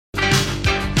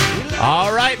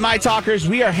All right, my talkers,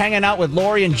 we are hanging out with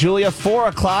Lori and Julia, 4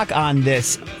 o'clock on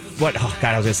this, I was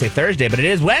going to say Thursday, but it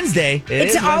is Wednesday.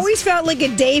 It's always felt like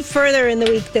a day further in the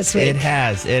week this week. It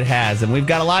has. And we've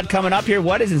got a lot coming up here.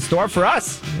 What is in store for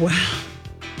us? Wow.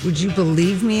 Would you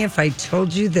believe me if I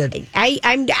told you that? I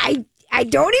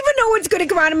don't even know what's going to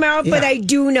come out of my mouth, but I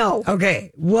do know. Okay.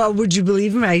 Well, would you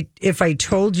believe me if I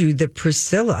told you that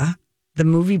Priscilla, the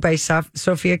movie by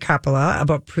Sofia Coppola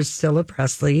about Priscilla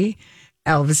Presley,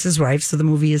 Elvis's wife, so the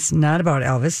movie is not about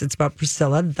Elvis, it's about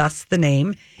Priscilla, thus the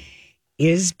name,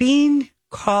 is being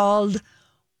called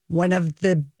one of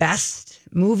the best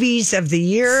movies of the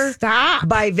year. Stop.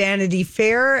 By Vanity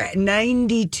Fair,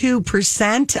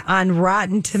 92% on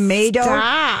Rotten Tomatoes.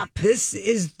 Stop. This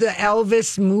is the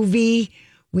Elvis movie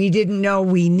we didn't know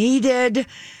we needed.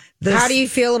 How do you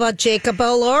feel about Jacob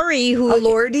Elordi?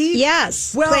 Elordi?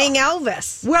 Yes, playing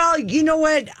Elvis. Well, you know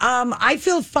what? I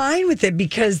feel fine with it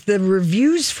because the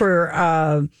reviews for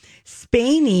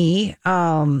Spaney,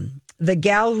 the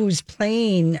gal who's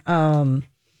playing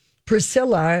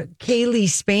Priscilla, Kaylee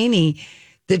Spaney,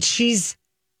 that she's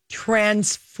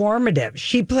transformative.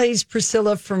 She plays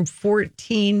Priscilla from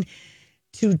 14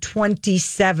 to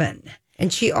 27.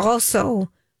 And she also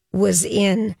was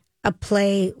in a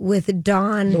play with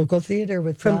Dawn. Local theater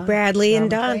with from Dawn. Bradley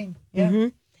and Dawn. Yeah. Mm-hmm.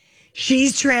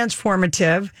 She's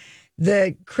transformative.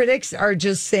 The critics are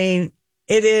just saying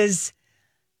it is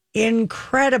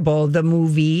incredible, the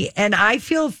movie. And I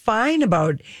feel fine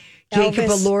about Jacob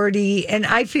Elordi. And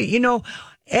I feel,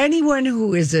 anyone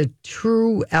who is a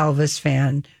true Elvis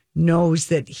fan knows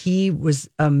that he was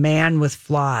a man with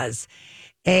flaws.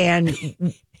 And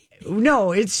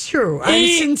no, it's true. I'm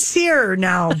sincere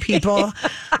now, people.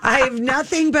 I have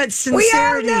nothing but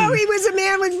sincerity. We all know he was a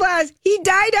man with flaws. He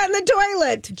died on the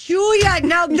toilet. Julia,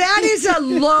 now that is a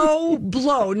low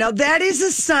blow. Now that is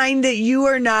a sign that you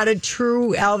are not a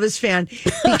true Elvis fan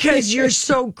because you're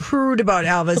so crude about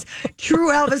Elvis. True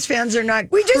Elvis fans are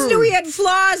not We crude. just knew he had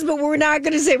flaws, but we're not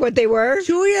going to say what they were.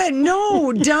 Julia,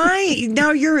 no,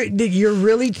 now you're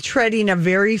really treading a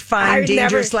very fine,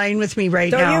 dangerous line with me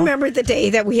right now. Don't you remember the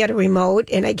day that we had a remote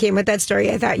and I came with that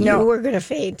story? I thought you were going to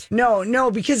faint.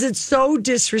 No, because it's so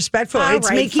disrespectful.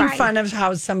 It's making fun of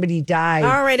how somebody died.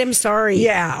 All right, I'm sorry.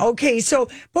 Yeah, okay. So,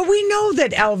 but we know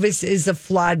that Elvis is a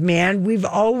flawed man. We've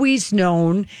always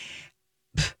known.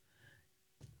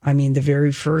 I mean, the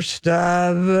very first,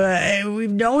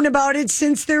 we've known about it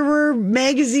since there were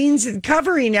magazines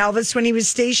covering Elvis when he was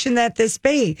stationed at this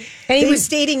bay. And he was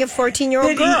dating a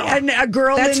 14-year-old girl. A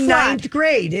girl in ninth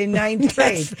grade.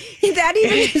 That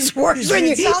even is worse when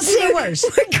you see what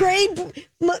grade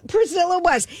Priscilla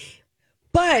was.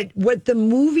 But what the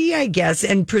movie, I guess,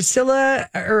 and Priscilla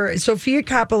or Sofia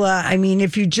Coppola, I mean,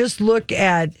 if you just look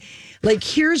at,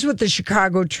 here's what the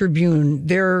Chicago Tribune,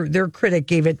 their critic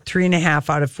gave it 3.5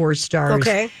 out of 4 stars.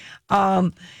 Okay.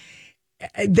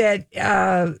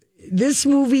 That this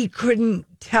movie couldn't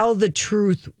tell the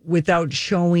truth without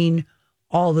showing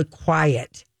all the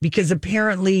quiet. Because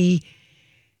apparently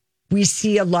we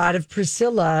see a lot of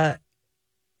Priscilla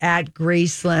at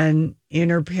Graceland in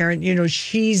her parent,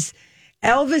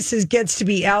 Elvis gets to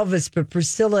be Elvis, but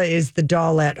Priscilla is the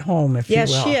doll at home, if you will.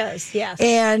 Yes, she is, yes.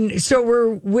 And so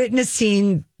we're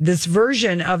witnessing this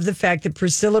version of the fact that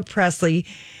Priscilla Presley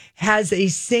has a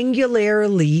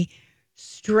singularly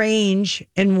strange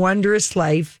and wondrous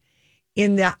life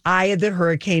in the eye of the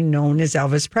hurricane known as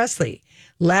Elvis Presley.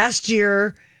 Last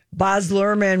year, Baz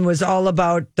Luhrmann was all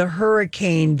about the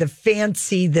hurricane, the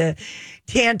fancy, the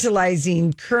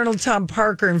tantalizing, Colonel Tom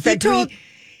Parker. In fact,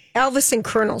 Elvis and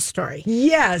Colonel's story.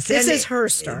 Yes. This is her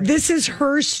story. This is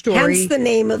her story. Hence the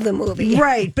name of the movie.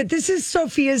 Right. But this is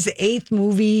Sophia's 8th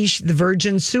movie, The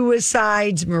Virgin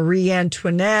Suicides, Marie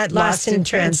Antoinette, Lost in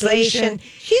Translation.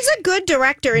 She's a good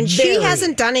director, and she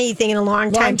hasn't done anything in a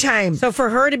long time. So for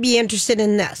her to be interested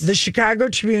in this. The Chicago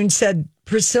Tribune said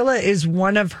Priscilla is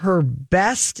one of her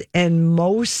best and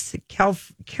most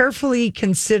carefully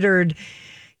considered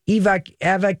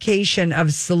evocation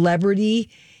of celebrity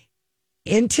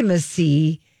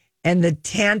intimacy and the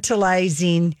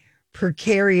tantalizing,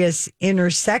 precarious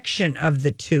intersection of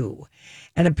the two.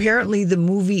 And apparently the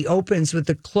movie opens with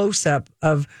a close-up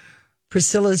of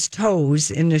Priscilla's toes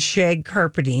in the shag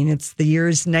carpeting. It's the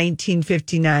year's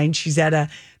 1959. She's at a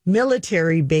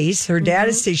military base. Her dad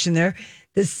is stationed there.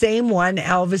 The same one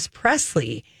Elvis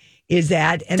Presley is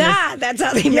at. And that's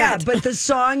how they met. Yeah, but the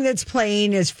song that's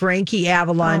playing is Frankie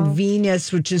Avalon,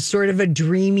 Venus, which is sort of a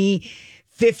dreamy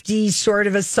 50s sort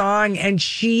of a song. And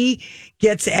she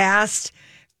gets asked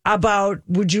about,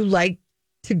 would you like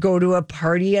to go to a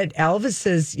party at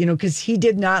Elvis's, because he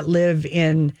did not live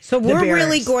in. So the we're barracks.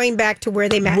 really going back to where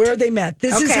they met.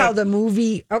 This is how the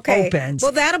movie opens.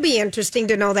 Well, that'll be interesting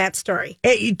to know that story.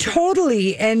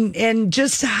 Totally, and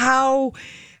just how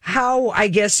I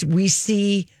guess we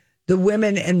see the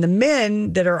women and the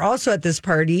men that are also at this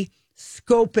party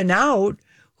scoping out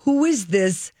who is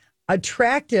this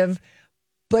attractive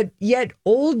but yet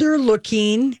older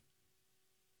looking,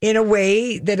 in a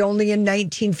way that only in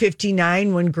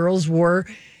 1959, when girls wore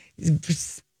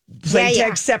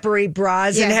Playtex separate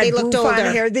bras and had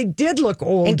bouffant hair, they did look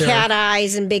older. And cat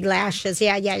eyes and big lashes.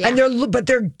 Yeah. And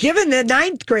they're giving the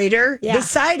ninth grader the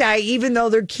side eye, even though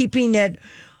they're keeping it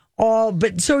all.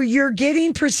 But so you're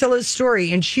getting Priscilla's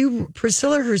story, and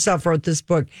Priscilla herself wrote this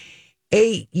book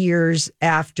 8 years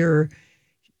after,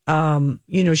 she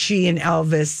and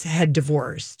Elvis had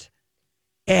divorced.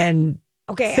 And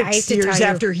 6 years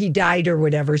after he died or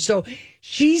whatever. So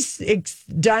she's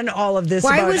done all of this.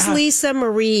 Why was Lisa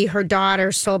Marie, her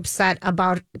daughter, so upset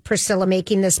about Priscilla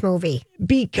making this movie?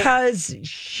 Because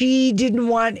she didn't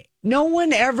want, no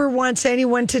one ever wants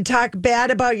anyone to talk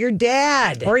bad about your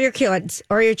dad. Or your kids,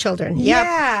 or your children.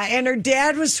 Yeah, and her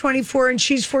dad was 24 and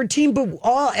she's 14, but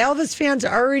all Elvis fans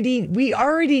we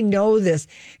already know this.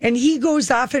 And he goes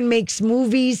off and makes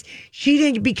movies. She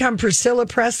didn't become Priscilla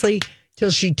Presley till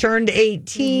she turned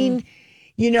 18.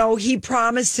 Mm-hmm. He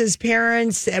promised his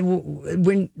parents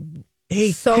long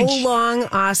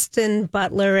Austin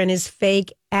Butler and his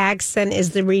fake accent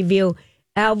is the review.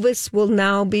 Elvis will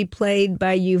now be played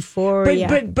by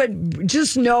Euphoria. But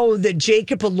just know that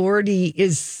Jacob Elordi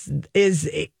is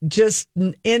just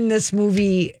in this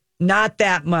movie not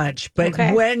that much. But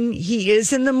when he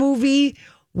is in the movie,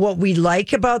 what we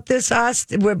like about this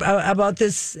Elvis,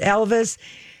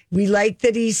 we like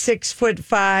that he's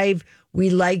 6'5". We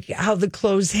like how the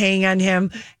clothes hang on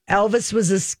him. Elvis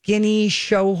was a skinny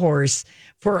show horse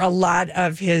for a lot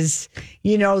of his,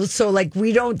 so like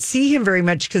we don't see him very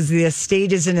much because the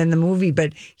estate isn't in the movie,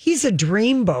 but he's a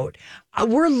dreamboat.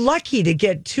 We're lucky to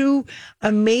get 2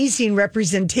 amazing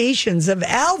representations of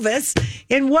Elvis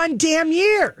in one damn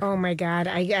year. Oh my God.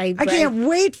 I can't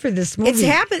wait for this movie.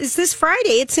 It's this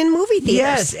Friday. It's in movie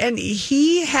theaters. Yes. And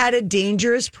he had a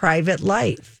dangerous private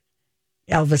life.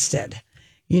 Elvis did.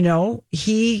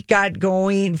 He got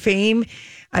going fame.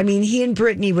 I mean, he and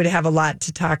Britney would have a lot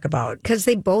to talk about. Because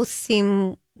they both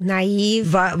seem naive,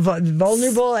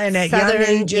 vulnerable, and at young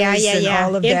ages, and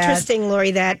all of that. Interesting,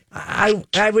 Lori. That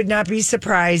I would not be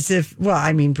surprised if. Well,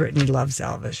 I mean, Britney loves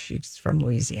Elvis. She's from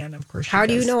Louisiana, of course. How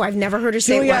do you know? I've never heard her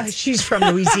say it once. She's from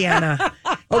Louisiana.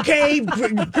 Okay,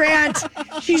 Grant.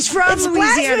 She's from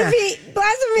Louisiana.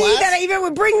 Blasphemy that I even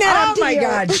would bring that up to you. Oh my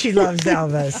God, she loves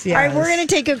Elvis. Yes. All right, we're going to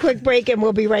take a quick break, and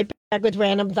we'll be right back with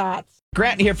Random Thoughts.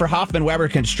 Grant here for Hoffman Weber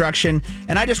Construction,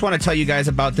 and I just want to tell you guys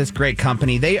about this great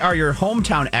company. They are your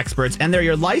hometown experts, and they're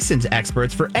your licensed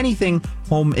experts for anything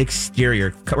home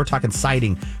exterior. We're talking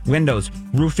siding, windows,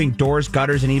 roofing, doors,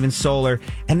 gutters, and even solar.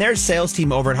 And their sales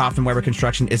team over at Hoffman Weber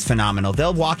Construction is phenomenal.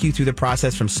 They'll walk you through the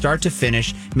process from start to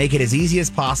finish, make it as easy as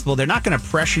possible. They're not going to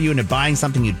pressure you into buying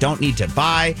something you don't need to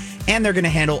buy, and they're going to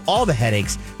handle all the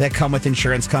headaches that come with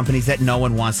insurance companies that no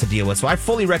one wants to deal with. So I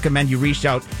fully recommend you reach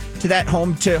out to that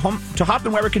to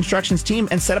Hoffman Weber Construction's team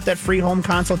and set up that free home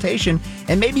consultation.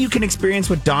 And maybe you can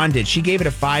experience what Dawn did. She gave it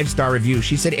a 5-star review.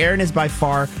 She said, Aaron is by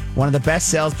far one of the best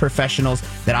sales professionals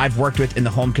that I've worked with in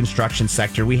the home construction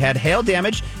sector. We had hail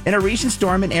damage in a recent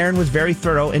storm, and Aaron was very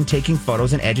thorough in taking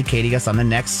photos and educating us on the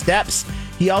next steps.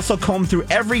 He also combed through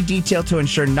every detail to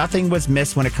ensure nothing was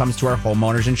missed when it comes to our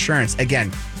homeowners insurance.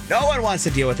 Again, no one wants to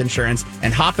deal with insurance,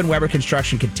 and Hoffman Weber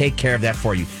Construction can take care of that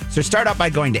for you. So start out by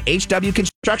going to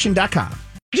hwconstruction.com.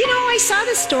 I saw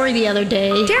this story the other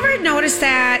day. Did you ever notice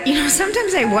that?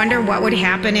 Sometimes I wonder what would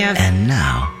happen if... And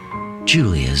now,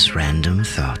 Julia's Random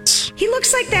Thoughts. He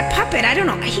looks like that puppet. I don't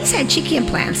know. He's had cheeky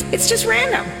implants. It's just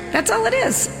random. That's all it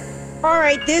is. All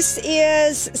right, this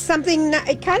is something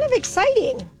kind of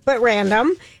exciting, but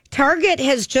random. Target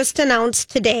has just announced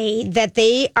today that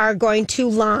they are going to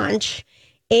launch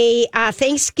a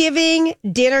Thanksgiving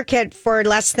dinner kit for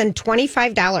less than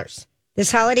 $25 this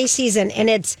holiday season. And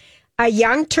it's a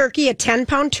young turkey, a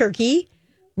 10-pound turkey,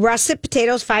 russet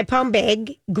potatoes, 5-pound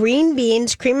bag, green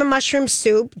beans, cream of mushroom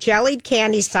soup, jellied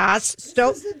candy sauce,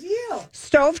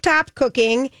 stovetop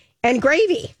cooking, and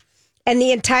gravy. And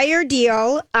the entire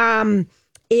deal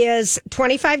is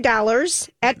 $25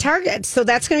 at Target. So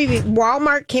that's going to be,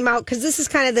 Walmart came out, because this is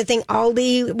kind of the thing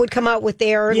Aldi would come out with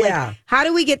their, like, how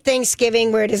do we get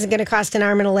Thanksgiving where it isn't going to cost an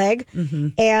arm and a leg? Mm-hmm.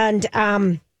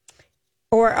 And,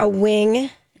 or a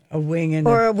wing. A wing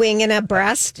and a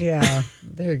breast. Yeah,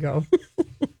 there you go.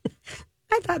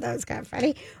 I thought that was kind of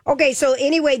funny. Okay, so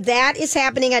anyway, that is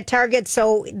happening at Target.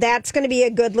 So that's going to be a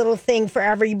good little thing for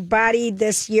everybody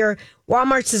this year.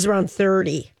 Walmart's is around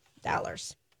 $30.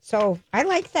 So I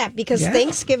like that because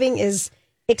Thanksgiving is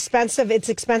expensive. It's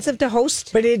expensive to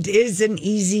host. But it is an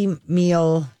easy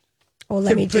meal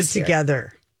to put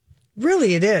together.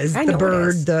 Really, it is. I know the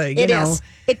bird, it is.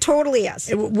 It totally is.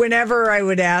 Whenever I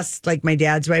would ask, like my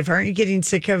dad's wife, aren't you getting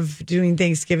sick of doing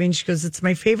Thanksgiving? She goes, it's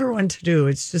my favorite one to do.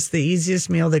 It's just the easiest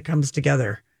meal that comes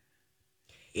together.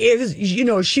 It was,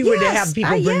 she would have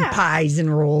people bring pies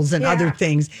and rolls and other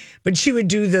things, but she would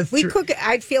do we cook it.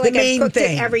 I feel like I've cooked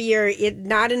it every year.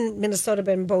 Not in Minnesota,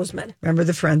 but in Bozeman. Remember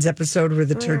the Friends episode where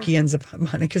the turkey ends up on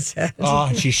Monica's head? Oh,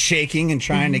 and she's shaking and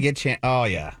trying to get oh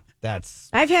yeah.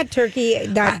 I've had turkey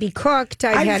not be cooked.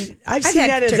 I've seen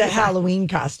that as a Halloween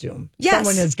costume. Yes.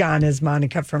 Someone has gone as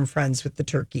Monica from Friends with the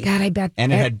turkey. God, I bet.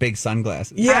 And it had big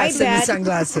sunglasses. Yes, and the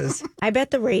sunglasses. I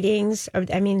bet the ratings,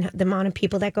 the amount of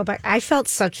people that go back. I felt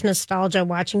such nostalgia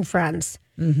watching Friends.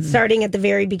 Starting at the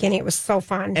very beginning. It was so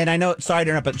fun. And I know, sorry to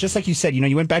interrupt, but just like you said,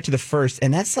 you went back to the first,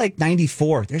 and that's like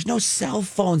 94. There's no cell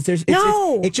phones.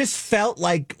 It just felt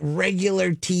like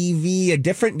regular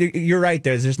TV, you're right,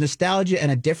 there's nostalgia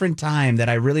and a different time that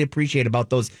I really appreciate about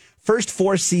those first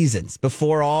 4 seasons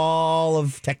before all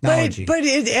of technology. But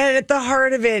at the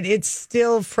heart of it, it's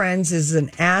still Friends is an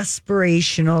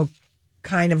aspirational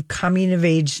kind of coming of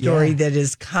age story that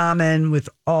is common with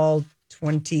all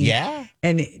 20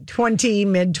 and 20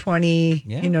 mid 20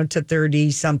 to 30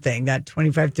 something, that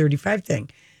 25 35 thing.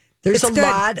 There's a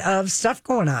lot of stuff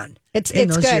going on. It's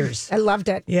good. Years. I loved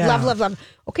it. Love.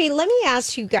 Okay, let me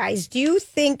ask you guys, do you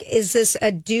think, is this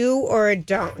a do or a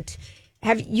don't?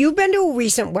 Have you been to a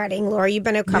recent wedding, Laura? You've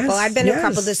been to a couple. Yes, I've been to a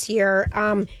couple this year.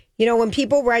 When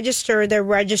people register, they're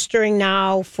registering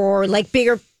now for like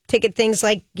bigger ticket things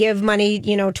like give money,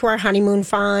 to our honeymoon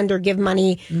fund or give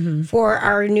money for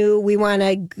our we want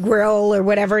a grill or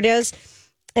whatever it is.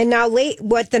 And now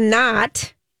what the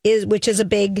Knot is, which is a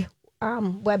big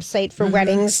website for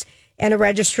weddings and a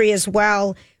registry as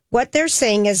well. What they're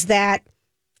saying is that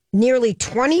nearly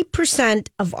 20%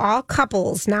 of all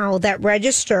couples now that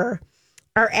register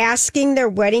are asking their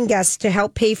wedding guests to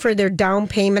help pay for their down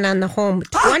payment on the home.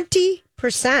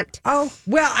 20%. Oh,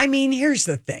 well, here's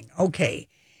the thing. Okay.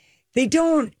 They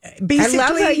don't basically. I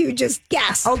love how you just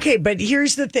guessed. Okay, but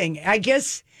here's the thing. I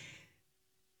guess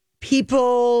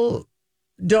people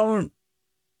don't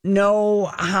know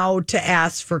how to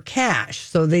ask for cash.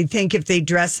 So they think if they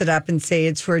dress it up and say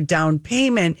it's for a down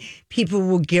payment, people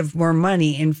will give more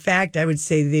money. In fact, I would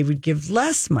say they would give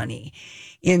less money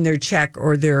in their check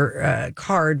or their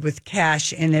card with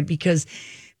cash in it because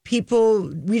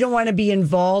we don't want to be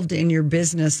involved in your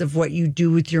business of what you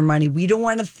do with your money. We don't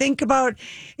want to think about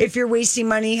if you're wasting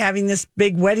money having this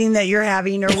big wedding that you're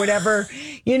having or whatever.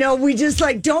 We just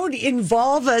don't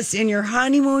involve us in your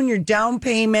honeymoon, your down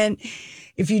payment.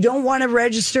 If you don't want to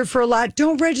register for a lot,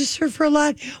 don't register for a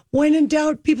lot. When in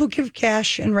doubt, people give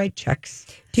cash and write checks.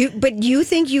 But you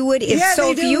think you would?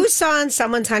 If you saw on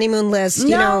someone's honeymoon list,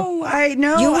 I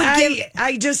know. You would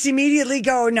I just immediately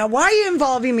go, now, why are you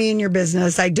involving me in your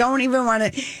business? I don't even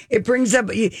want to. It brings up,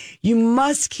 you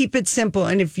must keep it simple.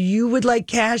 And if you would like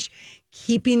cash,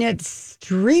 keeping it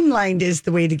streamlined is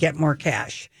the way to get more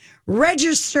cash.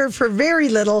 Register for very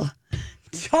little.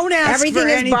 Don't ask everything for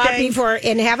anything. Everything is bought before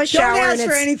and have a shower. Don't ask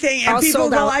for anything. And people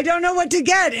go, I don't know what to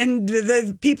get. And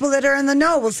the people that are in the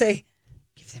know will say,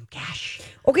 give them cash.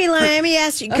 Okay, let me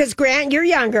ask you, because Grant, you're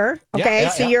younger. Okay,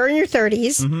 you're in your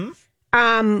 30s.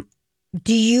 Mm-hmm.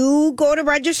 Do you go to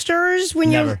registers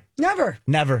when you're...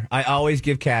 Never. I always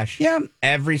give cash. Yeah.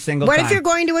 Every single time. What if you're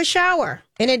going to a shower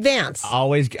in advance?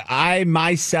 I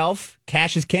myself,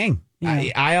 cash is king.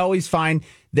 Yeah. I always find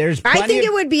there's I think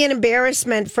it would be an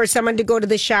embarrassment for someone to go to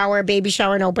the shower, baby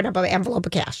shower, and open up an envelope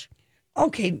of cash.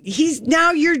 Okay,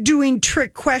 now you're doing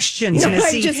trick questions,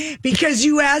 Missy, because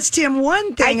you asked him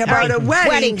one thing about a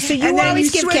wedding, so you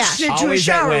always give cash. It to a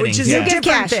shower, which is a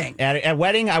different thing. At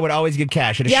wedding, I would always give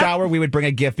cash. At a shower, we would bring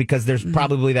a gift because there's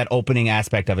probably that opening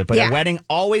aspect of it. But at wedding,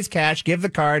 always cash. Give the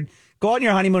card. Go on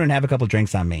your honeymoon and have a couple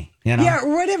drinks on me. Yeah,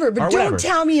 or whatever. But don't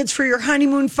tell me it's for your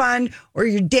honeymoon fund or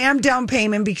your damn down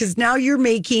payment because now you're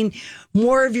making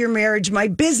more of your marriage, my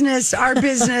business, our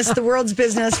business, the world's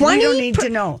business. We don't need to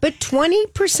know. But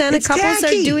 20% of couples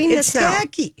are doing this now. It's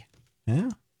tacky.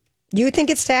 Yeah. You think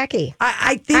it's tacky?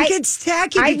 I think it's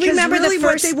tacky because remember really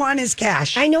what they want is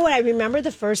cash. I know what I remember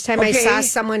the first time I saw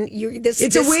someone.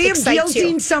 It's a way of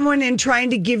guilting someone and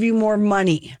trying to give you more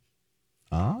money.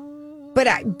 Oh.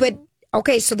 But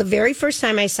okay, so the very first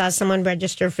time I saw someone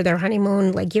register for their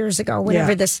honeymoon, like years ago,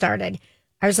 whenever this started,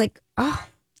 I was like, oh.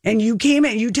 And you came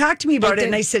in, you talked to me about it,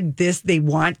 and I said, they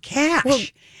want cash. Well,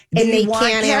 and they want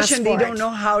can't cash, ask and they for don't it. know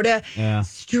how to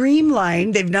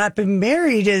streamline. They've not been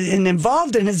married and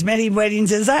involved in as many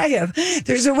weddings as I have.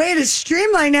 There's a way to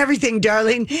streamline everything,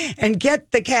 darling, and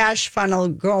get the cash funnel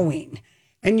going.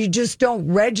 And you just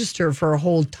don't register for a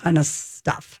whole ton of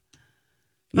stuff.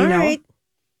 You know? Right.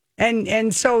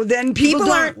 And so then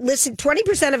people aren't listening.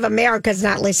 20% of America's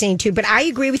not listening to, but I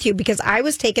agree with you because I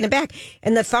was taken aback.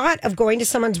 And the thought of going to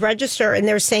someone's register and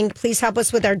they're saying, please help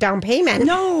us with our down payment.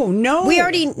 No. We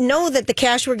already know that the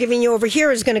cash we're giving you over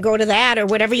here is going to go to that or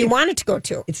whatever you want it to go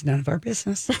to. It's none of our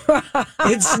business.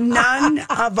 It's none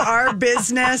of our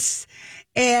business.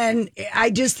 And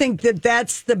I just think that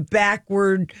that's the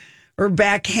backward or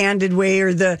backhanded way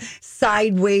or the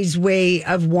sideways way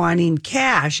of wanting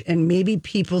cash. And maybe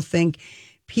people think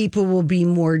people will be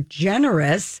more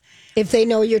generous if they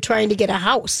know you're trying to get a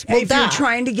house. Well, if you're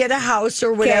trying to get a house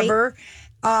or whatever.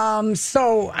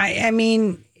 So, I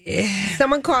mean...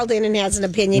 Someone called in and has an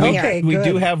opinion here. We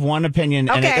do have one opinion.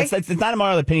 And it's not a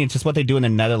moral opinion, it's just what they do in the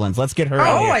Netherlands. Let's get her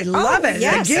on here. I love it.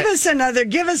 Yes.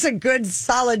 Give us a good,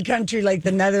 solid country like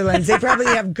the Netherlands. They probably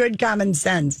have good common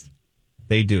sense.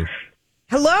 They do.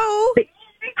 Hello?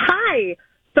 Hi.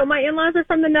 So my in-laws are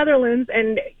from the Netherlands,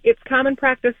 and it's common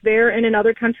practice there and in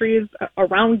other countries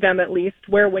around them at least,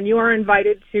 where when you are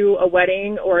invited to a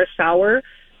wedding or a shower,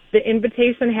 the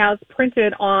invitation has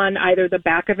printed on either the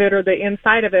back of it or the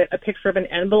inside of it a picture of an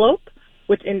envelope,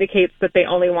 which indicates that they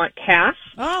only want cash,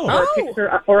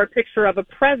 or a picture of a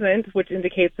present, which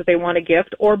indicates that they want a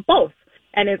gift, or both.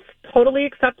 And it's totally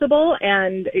acceptable,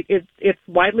 and it's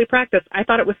widely practiced. I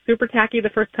thought it was super tacky the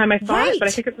first time I saw it, but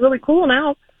I think it's really cool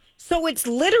now. So it's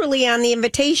literally on the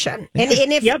invitation. And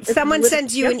if someone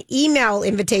sends you an email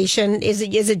invitation, is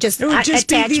it just it would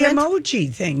just attachment? be the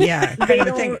emoji thing, yeah. I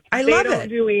love it. They don't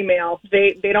do email.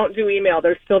 They don't do email.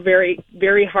 They're still very,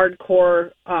 very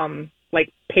hardcore,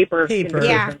 like paper.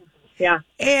 Yeah.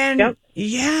 And I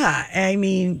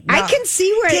mean, I can see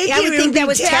where I would think that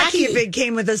was tacky if it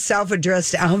came with a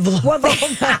self-addressed envelope. Well,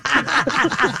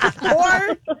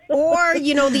 or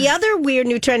the other weird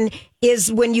new trend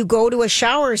is when you go to a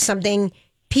shower or something,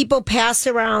 people pass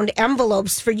around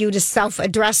envelopes for you to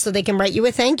self-address so they can write you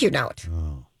a thank you note.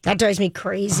 Oh. That drives me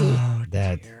crazy. Oh,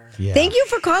 Thank you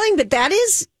for calling, but that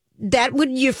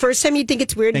would your first time you'd think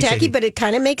it's weird and tacky, but it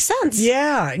kind of makes sense.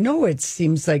 Yeah, no, it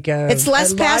seems like it's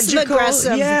less passive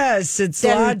aggressive. Yes, it's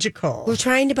logical. We're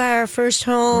trying to buy our first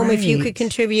home. Right. If you could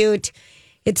contribute,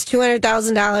 it's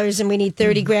 $200,000 and we need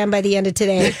 $30,000 by the end of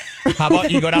today. How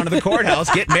about you go down to the courthouse,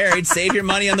 get married, save your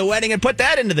money on the wedding, and put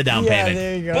that into the down payment?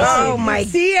 There you go. Oh my!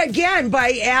 See, again,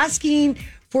 by asking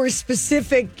for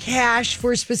specific cash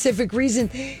for a specific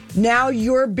reason, now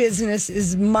your business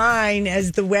is mine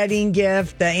as the wedding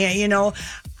gift. I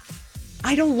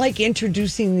don't like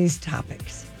introducing these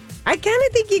topics. I kind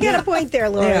of think you got a point there,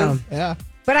 Laura. Yeah.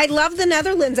 But I love the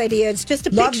Netherlands idea. It's just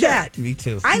a love picture. That. Me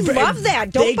too. I love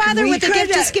that. Don't bother with the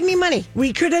gift. Just give me money.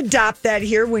 We could adopt that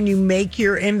here when you make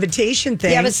your invitation thing.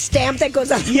 You have a stamp that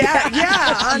goes on. On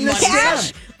the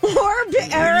cash or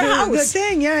a house. The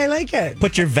thing. Yeah, I like it.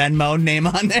 Put your Venmo name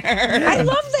on there. I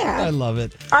love that. I love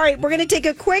it. All right, we're going to take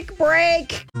a quick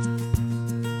break.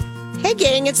 Hey,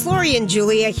 gang, it's Lori and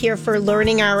Julia here for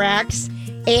Learning RX.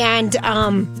 And,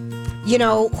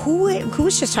 who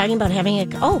was just talking about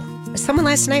having someone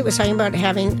last night was talking about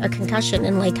having a concussion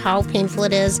and like how painful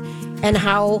it is and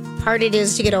how hard it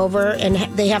is to get over, and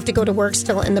they have to go to work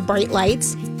still in the bright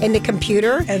lights and the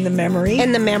computer and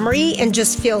the memory and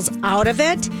just feels out of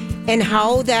it, and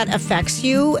how that affects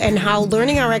you, and how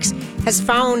Learning RX has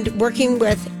found working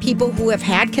with people who have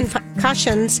had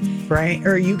concussions, right?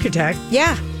 Or Yucatec.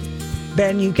 Yeah.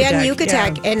 Ben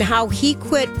Yucatec, and how he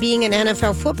quit being an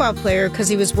NFL football player because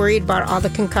he was worried about all the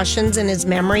concussions in his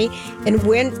memory, and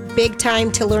went big time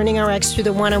to Learning RX through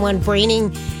the one-on-one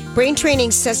brain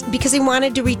training because he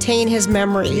wanted to retain his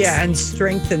memories. Yeah, and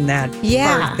strengthen that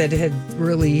part that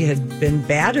had been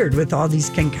battered with all these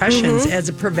concussions as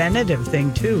a preventative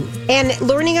thing too. And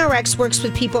Learning RX works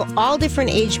with people all different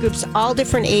age groups, all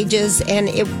different ages, and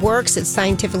it works. It's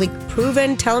scientifically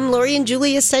proven. Tell them Lori and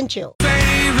Julia sent you.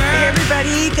 Hey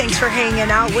everybody, thanks for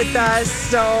hanging out with us.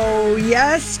 So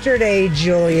yesterday,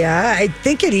 Julia, I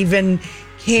think it even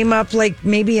came up like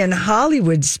maybe in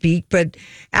Hollywood speak, but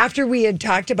after we had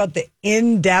talked about the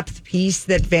in-depth piece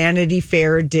that Vanity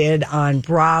Fair did on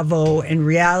Bravo and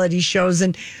reality shows,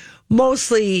 and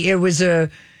mostly it was a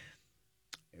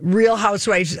Real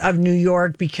Housewives of New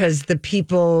York, because the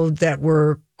people that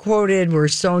were quoted were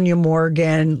Sonia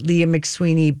Morgan, Leah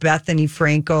McSweeney, Bethany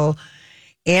Frankel,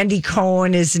 Andy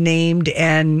Cohen is named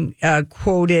and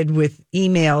quoted with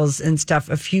emails and stuff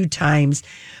a few times.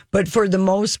 But for the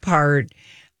most part,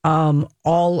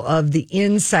 all of the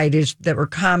insiders that were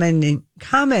commenting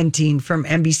from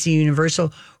NBC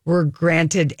Universal were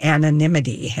granted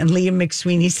anonymity. And Liam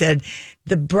McSweeney said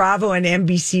the Bravo and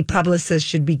NBC publicists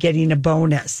should be getting a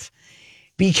bonus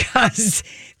because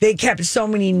they kept so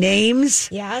many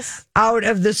names out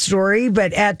of the story.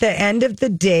 But at the end of the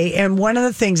day, and one of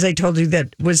the things I told you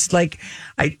that was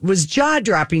was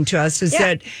jaw-dropping to us is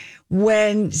that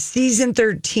when season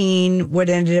 13, what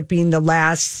ended up being the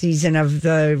last season of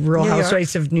the Real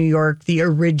Housewives of New York, the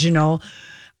original,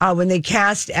 when they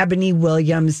cast Ebony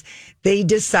Williams, they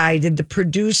decided, the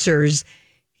producers,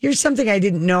 here's something I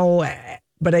didn't know,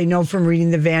 but I know from reading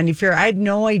the Vanity Fair, I had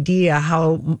no idea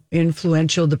how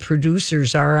influential the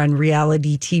producers are on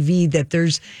reality TV, that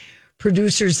there's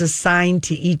producers assigned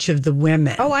to each of the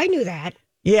women. Oh, I knew that.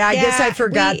 Yeah, I guess I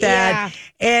forgot that.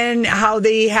 Yeah. And how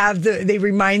they have they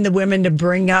remind the women to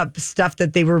bring up stuff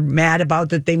that they were mad about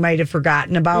that they might have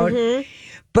forgotten about. Mm-hmm.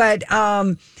 But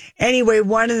anyway,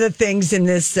 one of the things in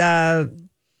this, this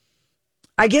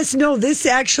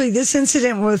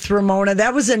incident with Ramona,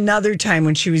 that was another time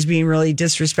when she was being really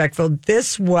disrespectful.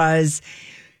 This was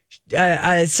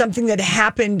something that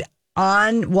happened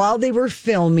while they were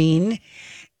filming.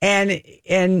 And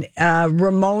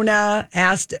Ramona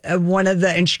asked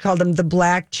and she called them the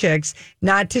black chicks,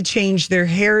 not to change their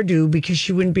hairdo because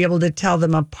she wouldn't be able to tell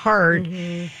them apart.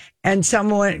 Mm-hmm. And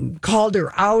someone called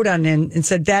her out on it and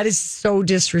said, that is so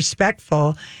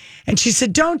disrespectful. And she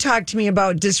said, don't talk to me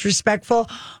about disrespectful.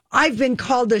 I've been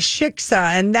called a shiksa,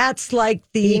 and that's like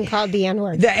being called the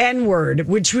N-word. The N-word,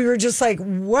 which we were just like,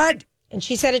 what? And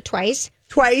she said it twice.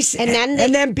 And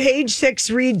then Page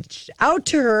Six reached out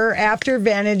to her after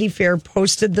Vanity Fair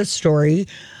posted the story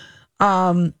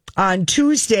on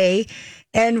Tuesday.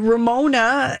 And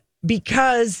Ramona,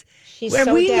 because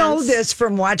we know this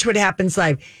from Watch What Happens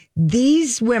Live,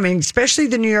 these women, especially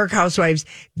the New York housewives,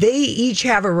 they each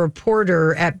have a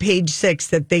reporter at Page Six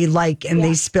that they like and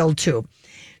they spill to.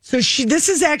 So this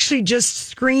is actually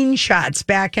just screenshots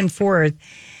back and forth.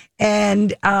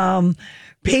 And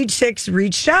Page Six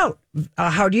reached out.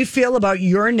 How do you feel about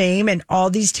your name and all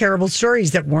these terrible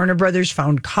stories that Warner Brothers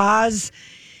found cause,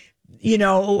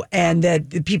 and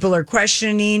that people are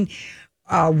questioning?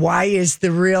 Why is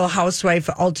the Real Housewife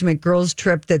Ultimate Girls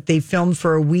Trip that they filmed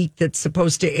for a week that's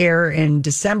supposed to air in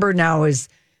December now is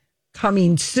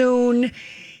coming soon?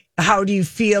 How do you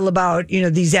feel about,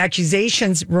 these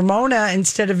accusations? Ramona,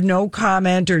 instead of no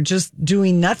comment or just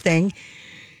doing nothing,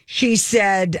 she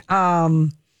said,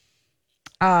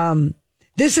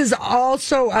 this is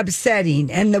also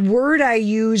upsetting. And the word I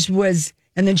used was,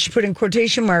 and then she put in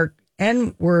quotation mark,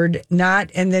 N-word, not,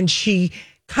 and then she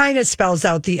kind of spells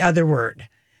out the other word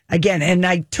again. And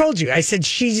I told you, I said,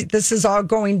 this is all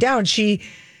going down. She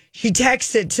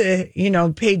texted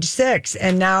to, Page Six.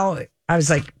 And now I was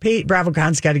like,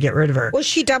 BravoCon's got to get rid of her. Well,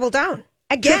 she doubled down.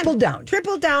 Again,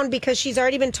 triple down because she's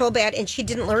already been told that, and she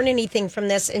didn't learn anything from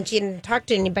this, and she didn't talk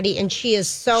to anybody, and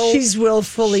she's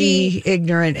willfully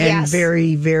ignorant and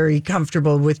very, very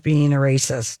comfortable with being a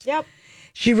racist. Yep,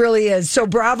 she really is. So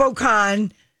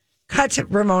BravoCon cut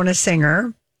Ramona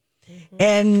Singer,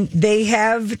 and they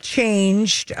have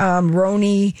changed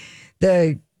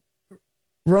the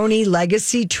Roni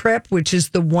Legacy trip, which is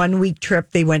the 1 week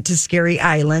trip they went to Scary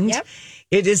Island. Yep.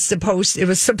 It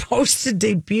was supposed to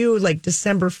debut like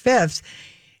December 5th.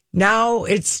 Now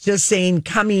it's just saying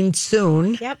coming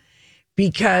soon. Yep.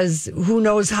 Because who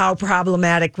knows how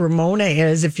problematic Ramona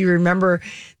is. If you remember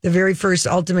the very first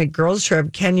Ultimate Girls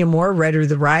Trip, Kenya Moore read her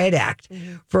the Riot Act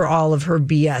for all of her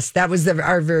BS. That was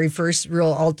our very first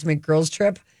real Ultimate Girls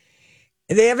Trip.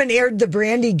 They haven't aired the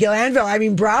Brandi Glanville. I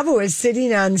mean, Bravo is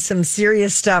sitting on some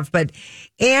serious stuff, but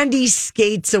Andy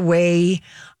skates away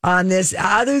on this,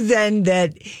 other than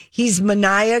that he's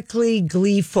maniacally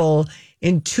gleeful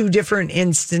in two different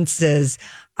instances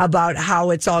about how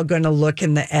it's all going to look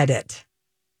in the edit.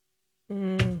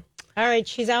 All right,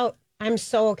 she's out. I'm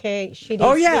so okay.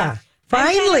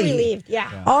 Finally. Relieved.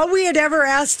 Yeah. All we had ever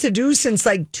asked to do since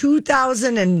like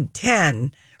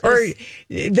 2010 or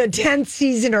the 10th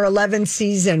season or 11th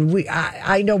season.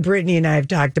 I know Brittany and I have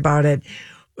talked about it.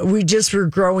 We just were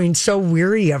growing so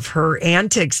weary of her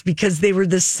antics because they were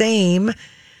the same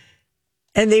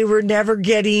and they were never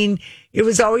getting, it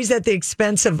was always at the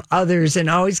expense of others and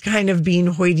always kind of being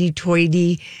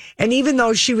hoity-toity. And even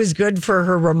though she was good for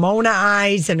her Ramona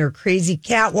eyes and her crazy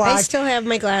catwalk. I still have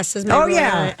my glasses. I'm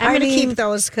going to keep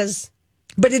those because.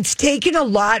 But it's taken a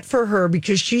lot for her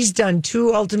because she's done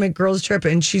 2 Ultimate Girls Trip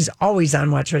and she's always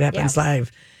on Watch What Happens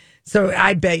Live. So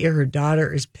I bet you her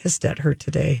daughter is pissed at her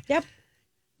today. Yep.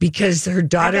 Because her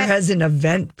daughter has an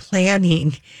event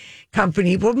planning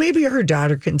company. Well, maybe her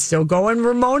daughter can still go. And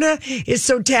Ramona is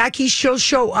so tacky, she'll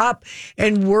show up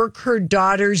and work her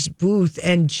daughter's booth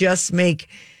and just make,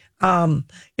 in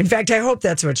fact, I hope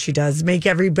that's what she does, make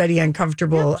everybody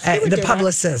uncomfortable, the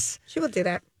publicist. She will do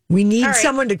that. We need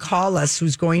someone to call us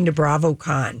who's going to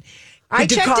BravoCon. I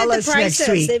to checked call the us prices.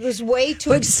 next week. It was way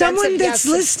too But expensive. someone that's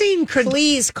listening could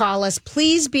please call us.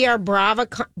 Please be our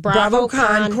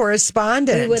BravoCon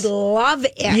correspondent. We would love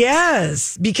it.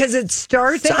 Yes, because it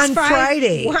starts on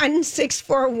Friday.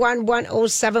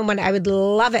 1-641-1071. I would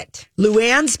love it.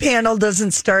 Luann's panel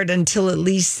doesn't start until at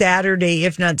least Saturday,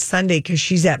 if not Sunday, because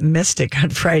she's at Mystic on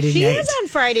Friday night. She is on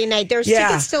Friday night. There's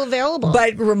tickets still available.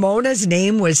 But Ramona's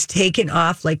name was taken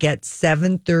off like at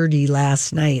 7:30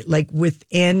 last night, like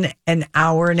within an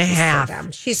hour and a half. So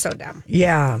dumb. She's so dumb.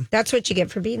 Yeah. That's what you get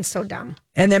for being so dumb.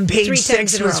 And then Page 3 Six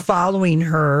times in a was row. following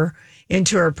her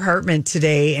into her apartment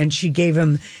today, and she gave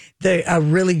him a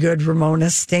really good Ramona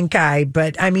stink eye.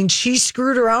 But I mean, she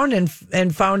screwed around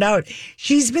and found out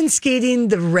she's been skating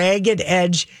the ragged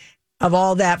edge of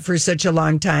all that for such a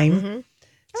long time. Mm-hmm.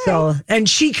 So, and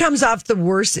she comes off the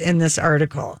worst in this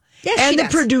article. Yes, and she the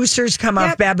does. producers come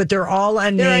off bad, but they're all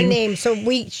unnamed. They're unnamed. So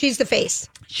she's the face.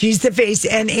 She's the face.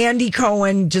 And Andy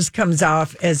Cohen just comes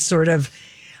off as sort of,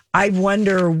 I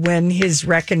wonder when his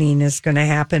reckoning is going to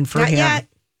happen for him.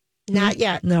 Not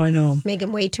yet. No, I know.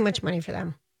 Making way too much money for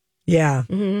them. Yeah.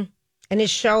 Mm-hmm. And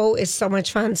his show is so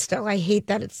much fun still. I hate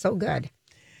that it's so good.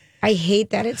 I hate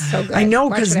that it's so good. I know,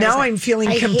 Watch because what I now was I'm feeling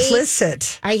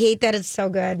complicit. I hate that it's so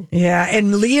good. Yeah.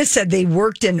 And Leah said they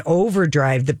worked in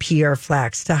overdrive, the PR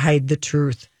flax, to hide the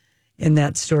truth in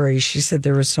that story. She said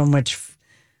there was so much.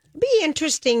 Be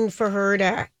interesting for her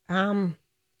to.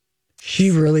 She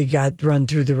really got run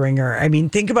through the ringer. I mean,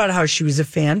 think about how she was a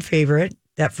fan favorite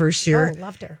that first year. Oh,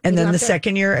 loved her. And We then the loved her.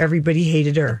 second year, everybody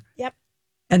hated her. Yep.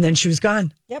 And then she was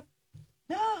gone. Yep.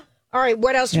 All right,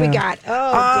 what else we got?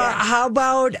 How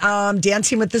about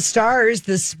Dancing with the Stars,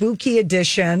 the spooky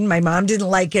edition? My mom didn't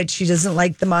like it. She doesn't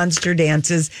like the monster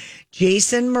dances.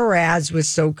 Jason Mraz was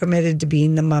so committed to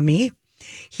being the mummy.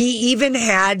 He even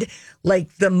had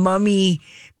like the mummy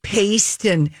paste,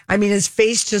 and I mean, his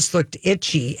face just looked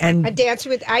itchy. And I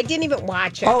didn't even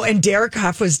watch it. oh, and Derek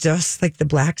Hough was just like the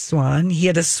Black Swan. He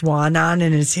had a swan on,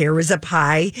 and his hair was up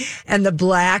high, and the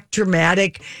black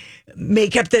dramatic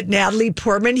makeup that Natalie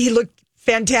Portman. He looked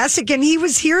fantastic, and he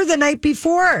was here the night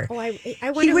before. Oh, I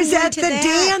wonder he was who went at to the that.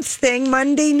 dance thing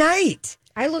Monday night.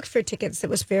 I looked for tickets that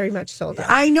was very much sold out.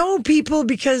 I know people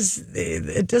because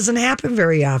it doesn't happen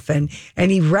very often.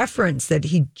 And he referenced that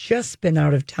he'd just been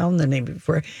out of town the night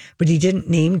before, but he didn't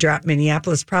name drop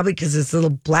Minneapolis, probably because his little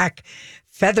black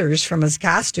feathers from his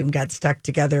costume got stuck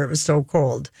together. It was so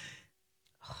cold.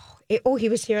 He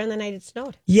was here on the night it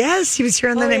snowed. Yes, he was here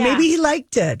on the night. Yeah. Maybe he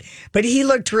liked it, but he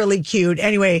looked really cute.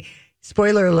 Anyway,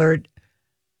 spoiler alert.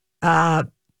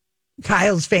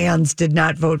 Kyle's fans did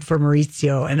not vote for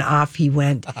Mauricio, and off he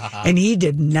went. And he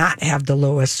did not have the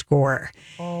lowest score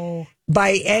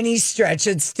by any stretch.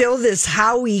 It's still this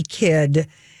Howie kid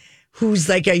who's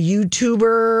like a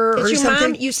YouTuber or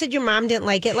something. You said your mom didn't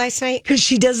like it last night? Because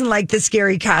she doesn't like the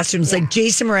scary costumes. Like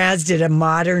Jason Mraz did a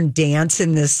modern dance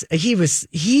in this.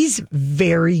 He's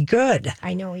very good.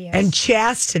 I know he is. And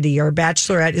Chastity, our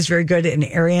bachelorette, is very good. And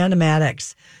Ariana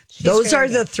Maddox. Those are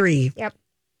the three. Yep.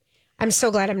 I'm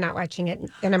so glad I'm not watching it.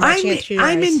 And I'm watching it through your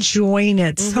I'm eyes. enjoying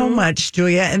it so much,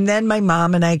 Julia. And then my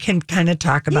mom and I can kind of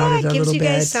talk about it a it gives little you bit.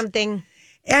 guys something.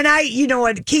 And you know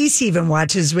what? Casey even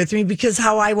watches with me because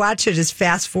how I watch it is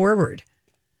fast forward.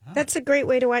 That's a great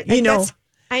way to watch. You know.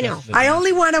 I know. I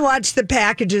only want to watch the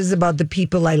packages about the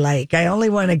people I like. I only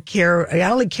care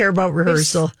about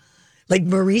rehearsal. Like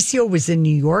Mauricio was in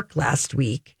New York last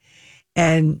week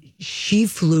and she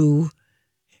flew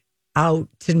out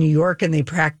to New York and they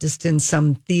practiced in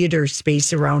some theater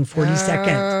space around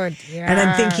 42nd. Dear. And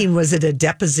I'm thinking, was it a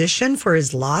deposition for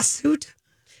his lawsuit?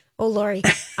 Oh, Lori,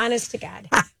 honest to God.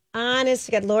 Honest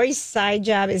to God, Lori's side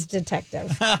job is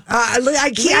detective.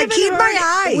 I keep my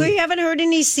eye. We haven't heard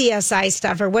any CSI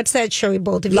stuff, or what's that show we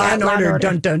both of you Law at? and Order,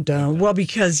 dun, dun, dun. Well,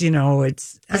 because,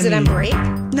 it's... Is it on break?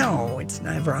 No, it's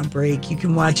never on break. You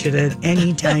can watch it at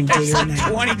any time, day or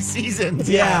night. 20 seasons.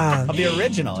 Yeah. Of the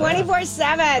original. 24/7.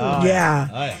 Yeah.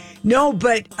 Oh, yeah. No,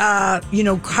 but,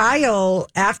 Kyle,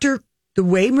 after the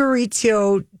way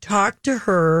Maurizio talked to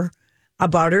her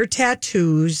about her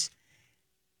tattoos,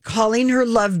 calling her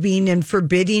love bean and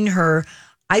forbidding her,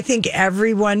 I think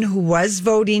everyone who was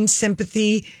voting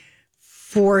sympathy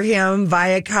for him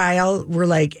via Kyle were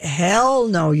like, hell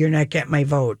no, you're not getting my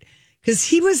vote. Because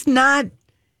he was not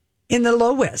in the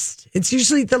lowest. It's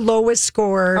usually the lowest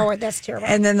score. Oh, that's terrible.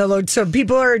 And then the low. So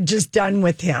people are just done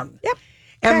with him. Yep.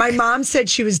 And my mom said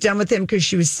she was done with him because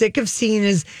she was sick of seeing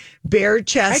his bare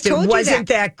chest. It wasn't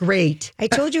that great. I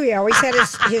told you he always had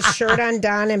his shirt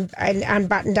undone and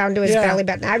unbuttoned down to his belly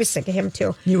button. I was sick of him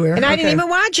too. You were? And I didn't even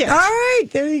watch it. All right,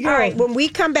 there you go. All right, when we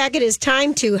come back, it is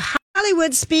time to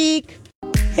Hollywood Speak.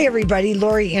 Hey, everybody.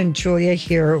 Lori and Julia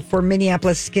here for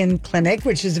Minneapolis Skin Clinic,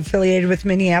 which is affiliated with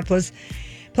Minneapolis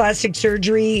Plastic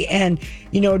Surgery. And,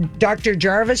 you know, Dr.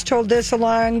 Jarvis told this a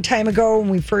long time ago when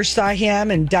we first saw him,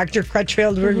 and Dr.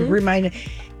 Crutchfield reminded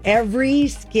every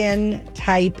skin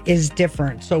type is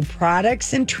different. So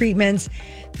products and treatments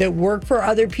that work for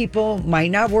other people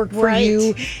might not work for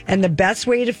you. And the best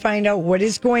way to find out what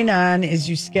is going on is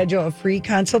you schedule a free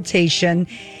consultation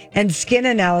and skin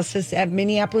analysis at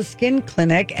Minneapolis Skin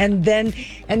Clinic. And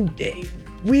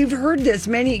we've heard this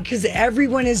because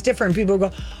everyone is different. People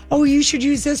go, oh, you should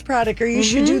use this product or you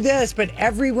should do this. But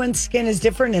everyone's skin is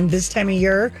different. And this time of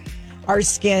year, our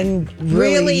skin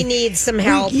really needs some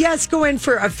help. Yes, go in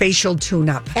for a facial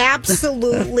tune-up.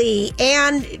 Absolutely.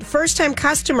 And first-time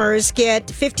customers get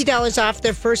 $50 off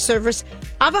their first service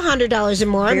of $100 or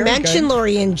more. Very Mention good.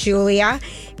 Lori and Julia.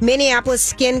 Minneapolis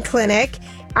Skin Clinic.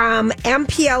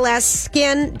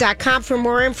 MPLSskin.com for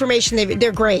more information.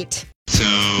 They're great. So,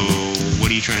 what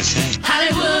are you trying to say?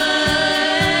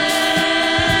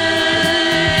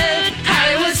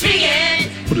 Hollywood speaking.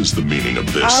 What is the meaning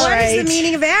of this? All What right. is the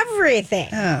meaning of everything?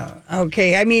 Oh,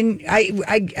 okay. I mean,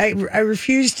 I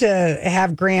refuse to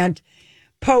have Grant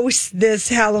post this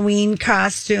Halloween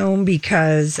costume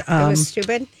because It was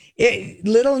stupid.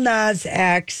 Little Nas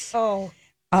X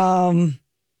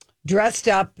dressed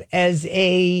up as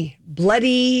a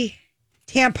bloody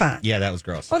tampon Yeah, that was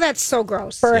gross. Oh, that's so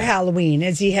gross. for Halloween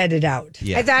as he headed out.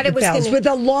 Yeah. I thought it was going With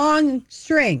a long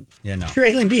string Yeah, no.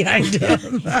 trailing behind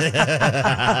him.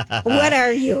 What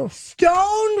are you?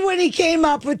 Stoned when he came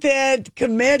up with it,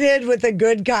 committed with a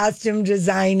good costume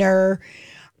designer.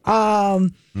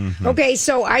 Okay,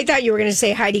 so I thought you were going to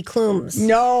say Heidi Klum's.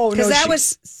 No, Because that she-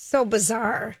 was so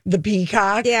bizarre. the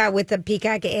peacock. Yeah, with the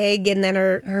peacock egg and then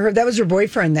her. That was her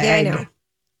boyfriend, the egg. I know.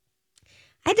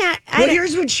 Well,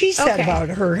 here's what she said Okay. about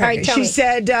her. All right, tell She me.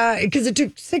 said, because it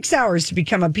took 6 hours to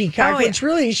become a peacock, Oh, yeah. which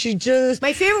really she just,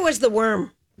 My favorite was the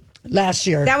worm. last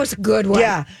year. That was a good one.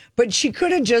 Yeah, but she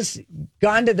could have just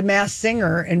gone to the Masked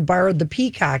Singer and borrowed the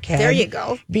peacock head. There you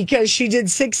go. Because she did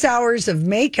 6 hours of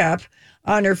makeup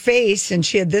on her face, and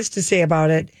she had this to say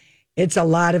about it. It's a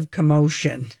lot of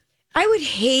commotion. I would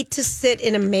hate to sit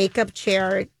in a makeup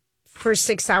chair for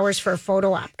 6 hours for a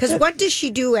photo op. Because what does she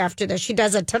do after this? She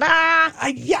does a ta-da.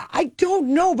 I don't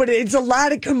know, but it's a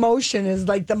lot of commotion is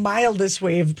like the mildest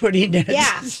way of putting it.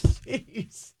 Yeah.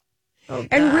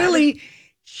 And really,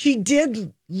 she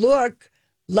did look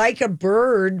like a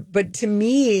bird, but to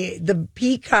me, the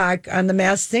peacock on the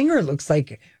Masked Singer looks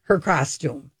like her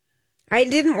costume. I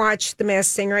didn't watch The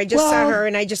Masked Singer. I just saw her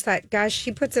and I just thought, gosh,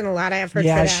 she puts in a lot of effort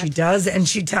Yeah, for that. she does. And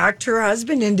she talked her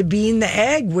husband into being the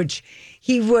egg, which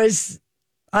he was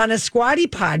on a squatty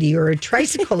potty or a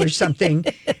tricycle or something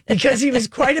because he was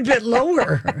quite a bit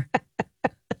lower.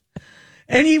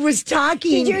 And he was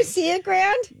talking. Did you see it,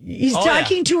 Grant? He's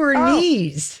talking to her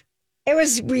knees. It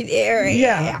was,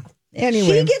 Yeah.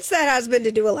 Anyway. She gets that husband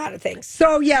to do a lot of things.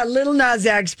 So, yeah, Little Nas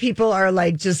X, people are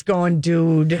like just going,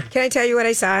 dude. Can I tell you what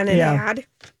I saw in an ad?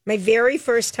 My very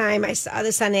first time I saw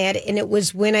this on ad, and it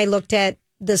was when I looked at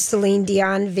the Celine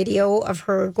Dion video of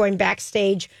her going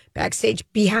backstage for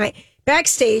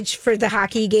the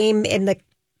hockey game in the,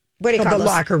 what do you call the those?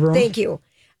 locker room. Thank you.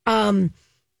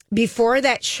 Before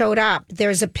that showed up,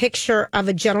 there's a picture of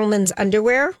a gentleman's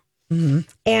underwear.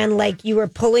 And like you were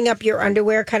pulling up your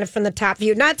underwear kind of from the top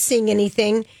view, not seeing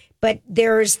anything, but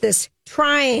there's this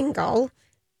triangle,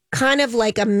 kind of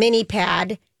like a mini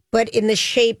pad, but in the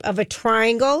shape of a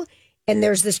triangle. And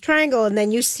there's this triangle, and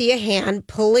then you see a hand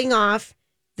pulling off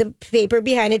the paper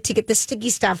behind it to get the sticky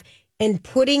stuff and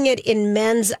putting it in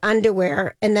men's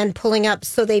underwear and then pulling up.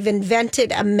 So they've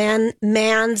invented a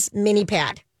man's mini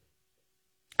pad.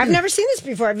 I've never seen this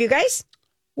before. Have you guys?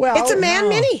 Well, It's a man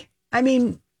mini. I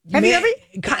mean, Have you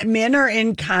men are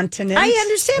incontinent. I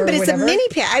understand, but it's whatever. a mini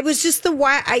pad. I was just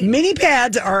Mini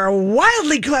pads are a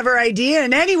wildly clever idea,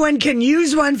 and anyone can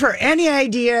use one for any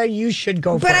idea. You should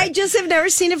go for but it. I just have never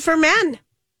seen it for men.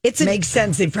 Makes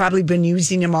sense. They've probably been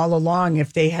using them all along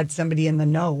if they had somebody in the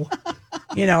know.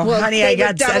 You know, honey, I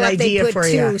got an idea for two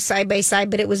you. side by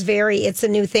side, but it's a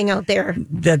new thing out there.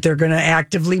 That they're going to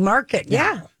actively market now.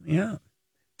 Yeah. Yeah.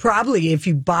 probably if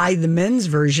you buy the men's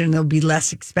version, it'll be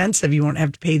less expensive. You won't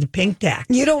have to pay the pink tax.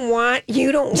 You don't want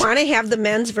to have the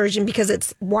men's version because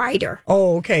it's wider.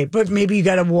 Oh, okay. But maybe you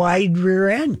got a wide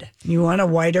rear end. You want a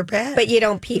wider pad. But you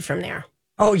don't pee from there.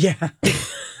 Oh, yeah.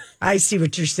 I see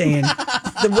what you're saying.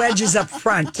 The wedge is up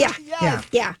front. Yeah.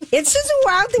 It's just a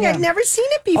wild thing. Yeah. I've never seen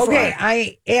it before.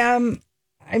 Okay, I'm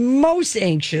most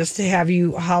anxious to have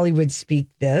you Hollywood speak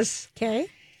this. Okay.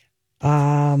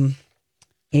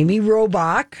 Amy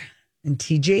Robach and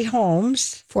TJ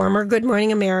Holmes. Former Good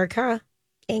Morning America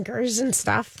anchors and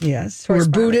stuff. Yes. Who were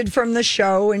booted from the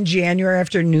show in January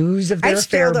after news of their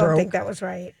affair I still don't broke. think that was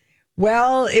right.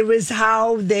 Well, it was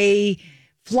how they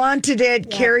flaunted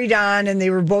it, carried on, and they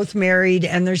were both married,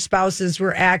 and their spouses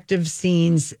were active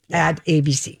scenes at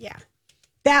ABC. Yeah.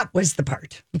 That was the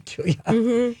part, Julia.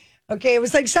 Mm-hmm. Okay, it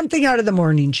was like something out of the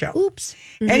morning show. Oops.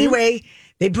 Mm-hmm. Anyway,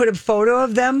 they put a photo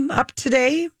of them up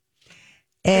today,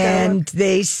 and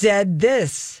they said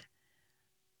this.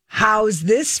 How's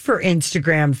this for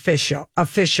Instagram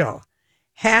official?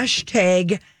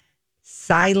 Hashtag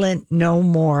silent no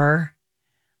more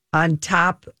on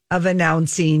top of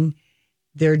announcing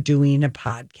they're doing a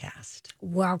podcast.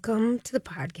 Welcome to the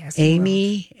podcast.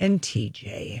 Amy and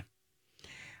TJ.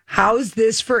 How's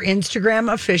this for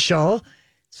Instagram official?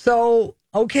 So,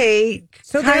 okay,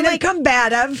 So kind they're of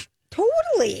combative.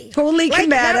 Totally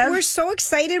Combative. We're so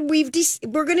excited.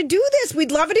 We're going to do this.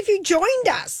 We'd love it if you joined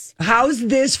us. How's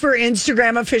this for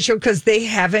Instagram official? Because they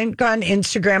haven't gone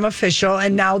Instagram official,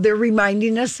 and now they're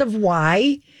reminding us of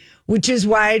why, which is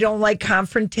why I don't like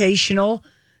confrontational.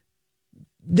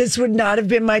 This would not have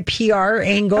been my PR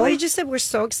angle. Oh, you just said we're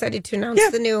so excited to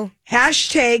announce the new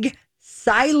hashtag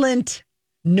silent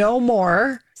no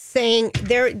more. Saying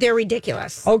they're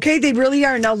ridiculous. Okay, they really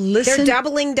are. Now listen. They're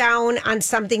doubling down on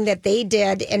something that they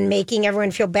did and making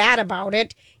everyone feel bad about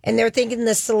it. And they're thinking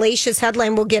the salacious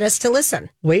headline will get us to listen.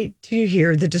 Wait till you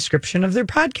hear the description of their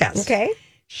podcast. Okay.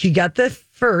 She got the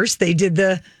first. They did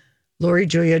the Lori,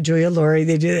 Julia, Lori.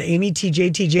 They did Amy, TJ,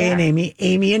 and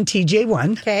Amy and TJ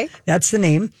won. Okay. That's the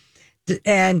name.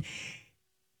 And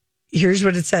here's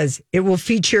what it says. It will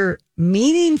feature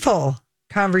meaningful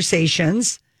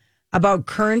conversations about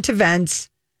current events,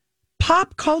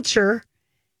 pop culture,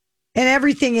 and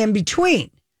everything in between.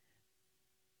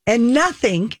 And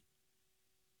nothing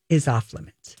is off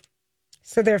limits.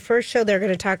 So their first show, they're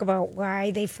going to talk about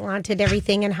why they flaunted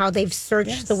everything and how they've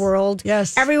searched the world.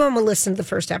 Yes. Everyone will listen to the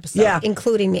first episode,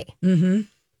 including me. Mm-hmm.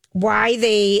 Why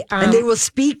they... and they will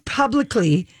speak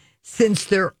publicly since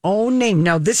their own name.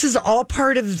 Now, this is all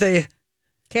part of the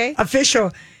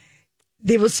official...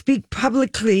 They will speak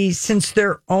publicly since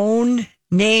their own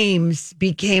names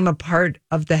became a part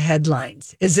of the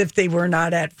headlines, as if they were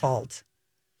not at fault.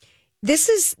 This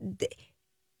is...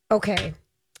 Okay.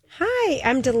 Hi,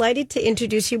 I'm delighted to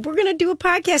introduce you. We're going to do a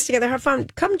podcast together. Have fun.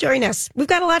 Come join us. We've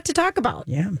got a lot to talk about.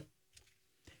 Yeah.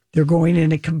 They're going in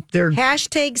they're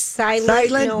hashtag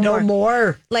silent no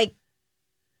more. Like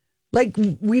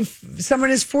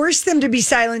someone has forced them to be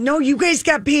silent. No, you guys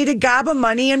got paid a gob of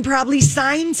money and probably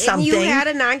signed something. And you had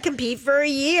a non-compete for a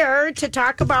year to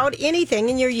talk about anything,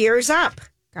 and your year's up.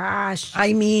 Gosh.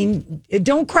 I mean,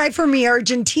 don't cry for me,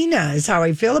 Argentina is how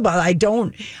I feel about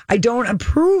it. I don't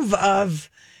approve of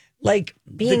like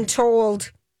being told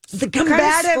the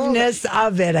combativeness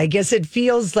of it. I guess it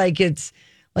feels like it's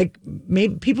like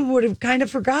maybe people would have kind of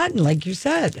forgotten, like you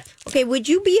said. Okay, would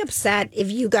you be upset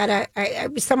if you got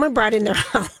someone brought in their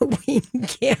Halloween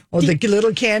candy? Oh, the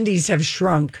little candies have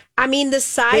shrunk. I mean, the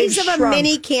size of a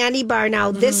mini candy bar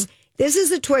now. Mm-hmm. This is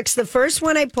the Twix. The first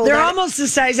one I pulled They're almost the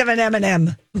size of an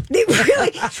M&M. They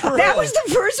really, that was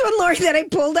the first one, Lori, that I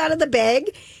pulled out of the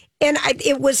bag. And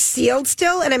it was sealed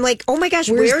still. And I'm like, oh my gosh,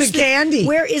 where's the candy?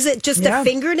 Where is it? Just a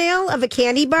fingernail of a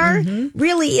candy bar? Mm-hmm.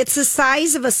 Really, it's the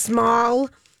size of a small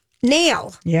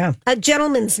nail. Yeah. A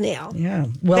gentleman's nail. Yeah.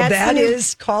 Well, that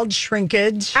is called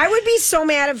shrinkage. I would be so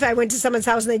mad if I went to someone's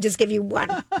house and they just give you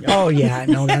one. Oh, yeah.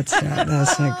 No, that's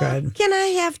not good. Can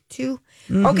I have two?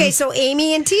 Mm-hmm. Okay, so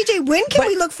Amy and TJ, when can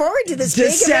we look forward to this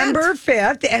December big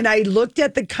event? 5th, and I looked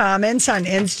at the comments on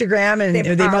Instagram,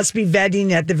 and they must be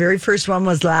vetting it. The very first one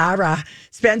was Lara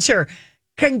Spencer.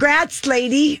 Congrats,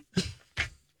 lady.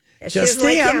 Just to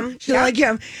him. She's like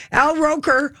him. Al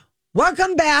Roker,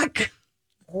 welcome back.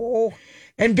 Oh.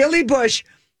 And Billy Bush,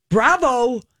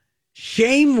 bravo.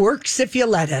 Shame works if you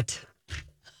let it.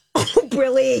 Oh,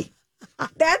 really?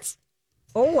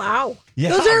 Oh, wow.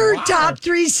 Yeah, those are her top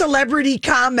 3 celebrity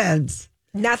comments.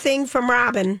 Nothing from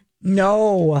Robin.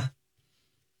 No.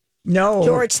 No,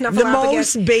 George the Snuffleupagus.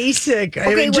 most basic.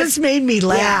 Okay, it just made me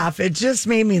laugh. It just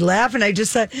made me laugh, and I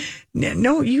just thought,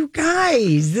 no, you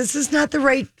guys, this is not the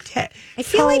right. I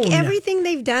feel like tone. everything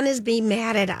they've done is be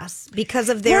mad at us because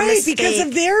of their mistake. Because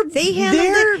of their. They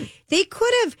handled it. They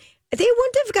could have. They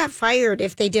wouldn't have got fired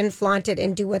if they didn't flaunt it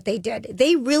and do what they did.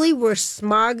 They really were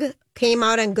smug. Came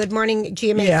out on Good Morning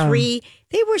GMA 3.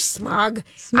 They were smug.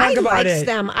 I about liked it.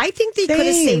 them. I think they could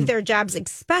have saved their jobs,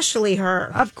 especially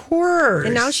her. Of course.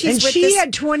 And now she's with she this-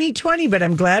 had 2020, but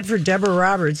I'm glad for Deborah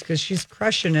Roberts because she's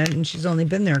crushing it, and she's only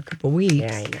been there a couple weeks.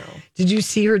 Yeah, I know. Did you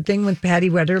see her thing with Patty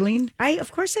Wetterling?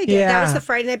 Of course I did. Yeah. That was the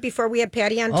Friday night before we had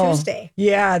Patty on Tuesday.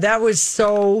 Yeah, that was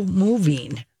so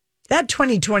moving. That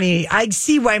 2020, I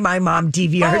see why my mom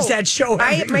DVRs that show.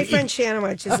 My week. friend Shannon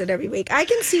watches it every week. I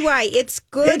can see why. It's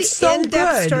good, It's so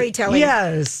in-depth good. storytelling.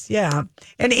 Yes, yeah.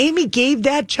 And Amy gave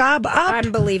that job up,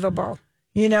 Unbelievable.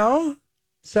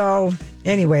 So,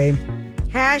 anyway.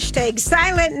 Hashtag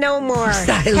silent no more.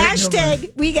 Silent no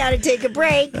Hashtag we got to take a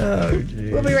break.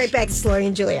 We'll be right back. It's Lori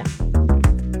and Julia.